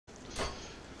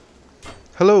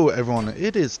Hello everyone,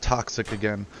 it is Toxic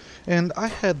again, and I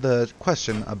had the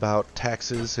question about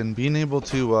taxes and being able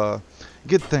to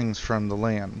get things from the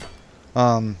land.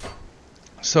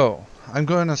 So, I'm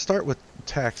going to start with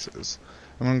taxes.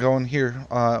 I'm going to go in here,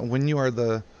 when you are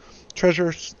the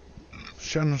treasurer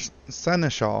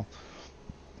seneschal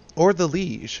or the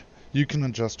liege, you can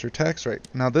adjust your tax rate.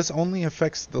 Now this only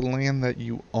affects the land that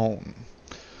you own.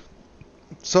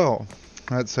 So,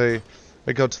 let's say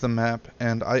I go to the map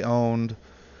and I owned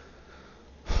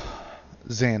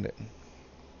Zandon.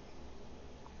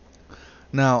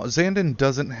 Now, Zandon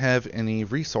doesn't have any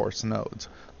resource nodes,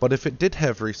 but if it did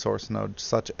have resource nodes,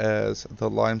 such as the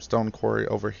limestone quarry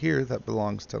over here that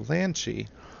belongs to Lanchi,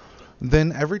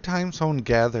 then every time someone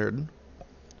gathered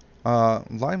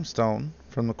limestone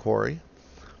from the quarry,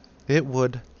 it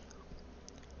would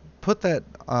put that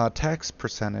tax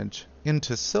percentage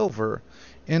into silver,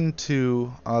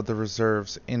 into the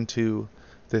reserves, into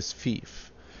this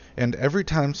fief. And every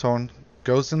time someone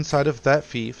goes inside of that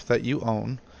fief that you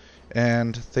own,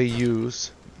 and they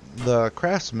use the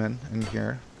craftsman in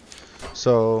here.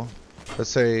 So, let's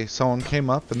say someone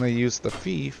came up and they used the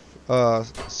fief,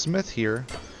 smith here,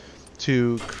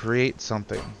 to create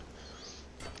something.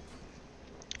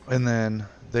 And then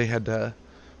they had to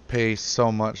pay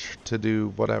so much to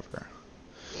do whatever.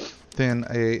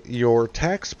 Then your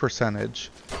tax percentage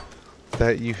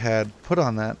that you had put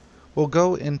on that will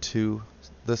go into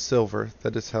the silver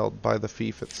that is held by the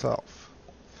fief itself.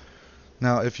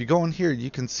 Now if you go in here, you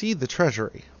can see the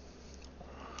treasury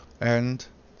and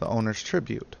the owner's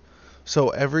tribute. So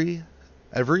every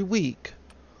week,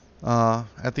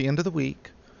 at the end of the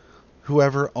week,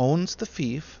 whoever owns the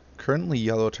fief, currently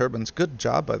Yellow Turbans, good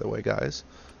job by the way guys,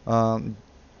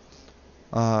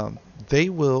 they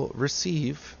will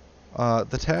receive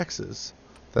the taxes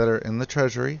that are in the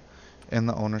treasury and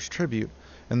the owner's tribute,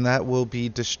 and that will be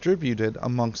distributed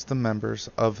amongst the members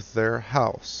of their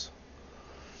house.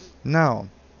 Now,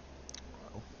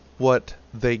 what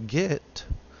they get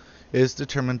is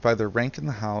determined by their rank in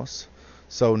the house,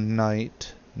 so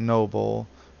knight, noble,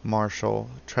 marshal,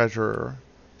 treasurer,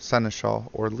 seneschal,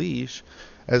 or liege,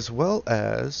 as well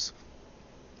as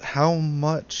how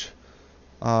much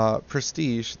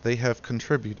prestige they have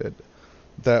contributed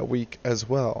that week as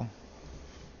well.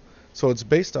 So it's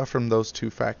based off from those two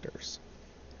factors,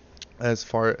 as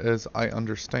far as I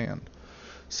understand.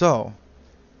 So,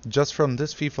 just from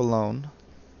this fief alone,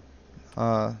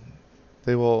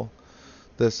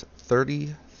 this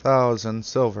 30,000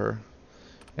 silver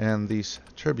and these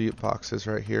tribute boxes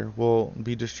right here will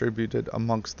be distributed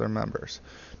amongst their members.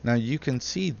 Now you can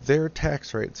see their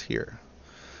tax rates here.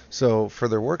 So for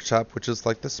their workshop, which is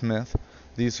like the smith,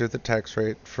 these are the tax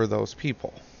rate for those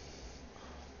people,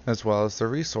 as well as the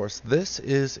resource. This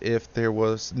is if there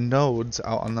was nodes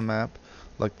out on the map,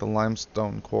 like the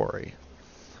limestone quarry.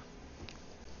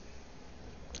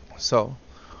 So,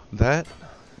 that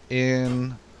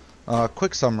in a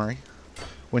quick summary,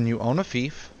 when you own a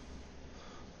fief,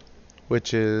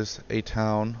 which is a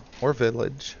town or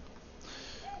village,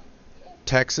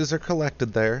 taxes are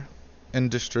collected there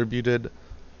and distributed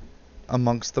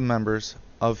amongst the members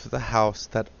of the house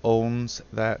that owns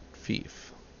that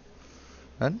fief.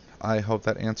 And I hope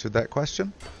that answered that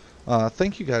question.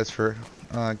 Thank you guys for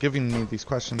giving me these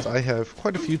questions. I have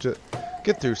quite a few to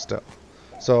get through still.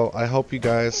 So I hope you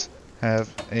guys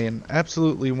have an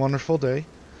absolutely wonderful day,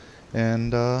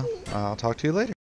 and I'll talk to you later.